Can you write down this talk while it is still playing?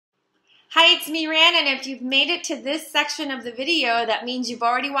Hi, it's me, Ran, and if you've made it to this section of the video, that means you've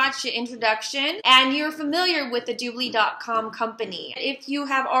already watched the introduction and you're familiar with the Doobly.com company. If you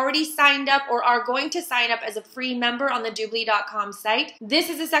have already signed up or are going to sign up as a free member on the Doobly.com site, this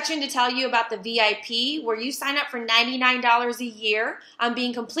is a section to tell you about the VIP, where you sign up for $99 a year. I'm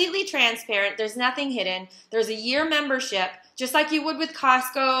being completely transparent. There's nothing hidden. There's a year membership, just like you would with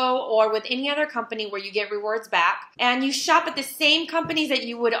Costco or with any other company where you get rewards back. And you shop at the same companies that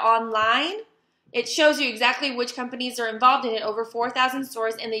you would online. It shows you exactly which companies are involved in it, over 4,000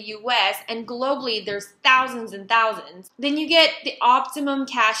 stores in the US, and globally there's thousands and thousands. Then you get the optimum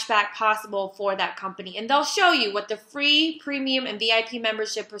cash back possible for that company, and they'll show you what the free, premium, and VIP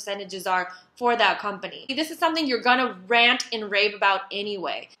membership percentages are for that company. This is something you're gonna rant and rave about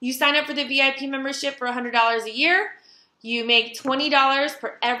anyway. You sign up for the VIP membership for $100 a year, you make $20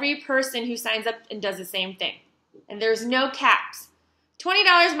 for every person who signs up and does the same thing. And there's no caps.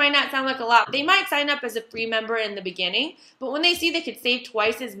 $20 might not sound like a lot. They might sign up as a free member in the beginning, but when they see they could save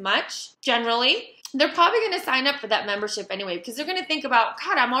twice as much, generally, they're probably going to sign up for that membership anyway, because they're going to think about,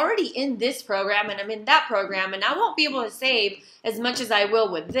 God, I'm already in this program and I'm in that program, and I won't be able to save as much as I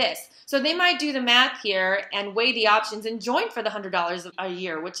will with this. So they might do the math here and weigh the options and join for the $100 a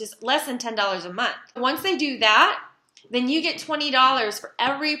year, which is less than $10 a month. Once they do that, then you get $20 for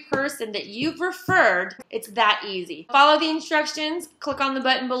every person that you've referred. It's that easy. Follow the instructions, click on the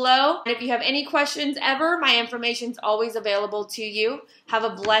button below. And if you have any questions ever, my information's always available to you. Have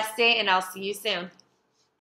a blessed day, and I'll see you soon.